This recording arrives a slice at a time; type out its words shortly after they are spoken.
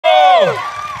Wow.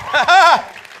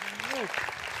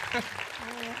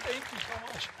 Thank you so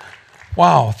much.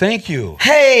 Wow, thank you.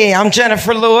 Hey, I'm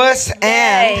Jenifer Lewis,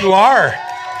 and you are.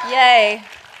 Yay.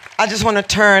 I just want to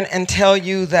turn and tell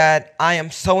you that I am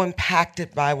so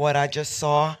impacted by what I just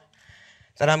saw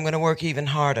that I'm going to work even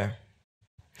harder.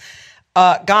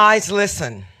 Guys,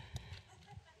 listen.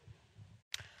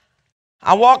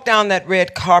 I walked down that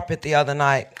red carpet the other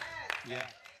night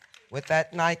with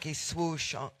that Nike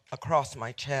swoosh across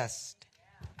my chest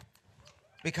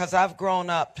because I've grown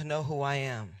up to know who I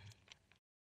am.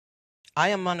 I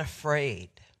am unafraid.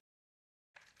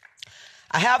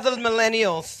 I have the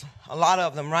millennials, a lot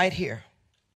of them right here,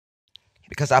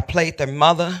 because I played their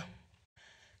mother,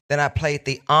 then I played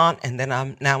the aunt, and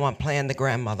then now I'm playing the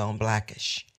grandmother on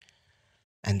Blackish.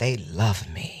 And they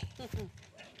love me.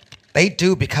 They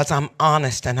do, because I'm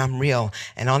honest and I'm real.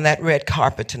 And on that red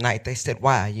carpet tonight, they said,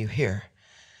 "Why are you here?"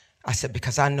 I said,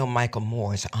 "Because I know Michael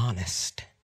Moore is honest.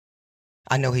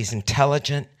 I know he's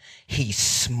intelligent, he's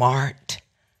smart,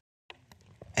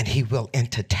 and he will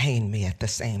entertain me at the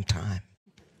same time."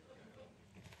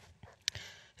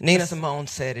 Nina Simone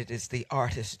said it is the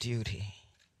artist's duty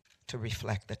to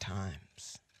reflect the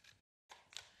times.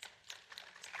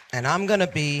 And I'm going to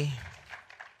be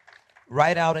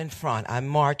right out in front. I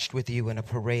marched with you in a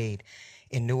parade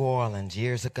in New Orleans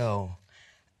years ago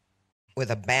with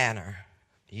a banner.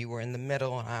 You were in the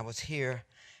middle and I was here.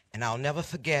 And I'll never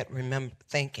forget,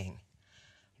 thinking,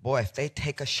 boy, if they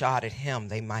take a shot at him,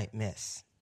 they might miss.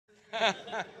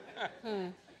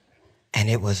 And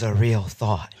it was a real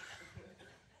thought.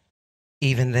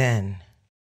 Even then,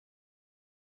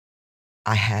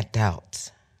 I had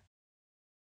doubts.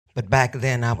 But back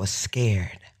then, I was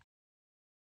scared.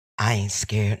 I ain't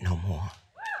scared no more.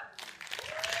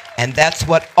 And that's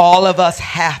what all of us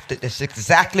have to. That's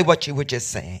exactly what you were just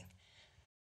saying.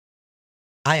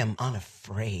 I am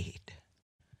unafraid.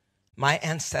 My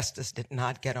ancestors did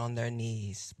not get on their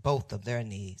knees, both of their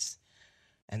knees,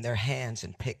 and their hands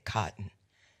and pick cotton,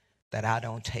 that I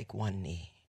don't take one knee.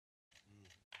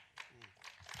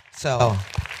 So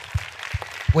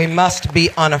we must be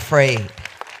unafraid.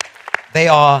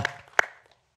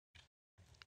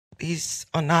 These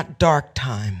are not dark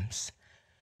times.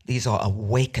 These are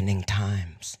awakening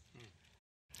times.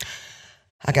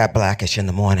 I got Blackish in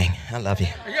the morning. I love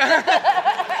you.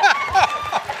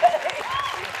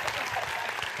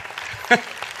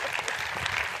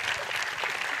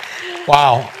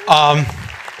 Wow.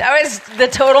 That was the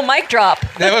total mic drop.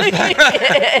 Thank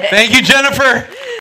you, Jenifer.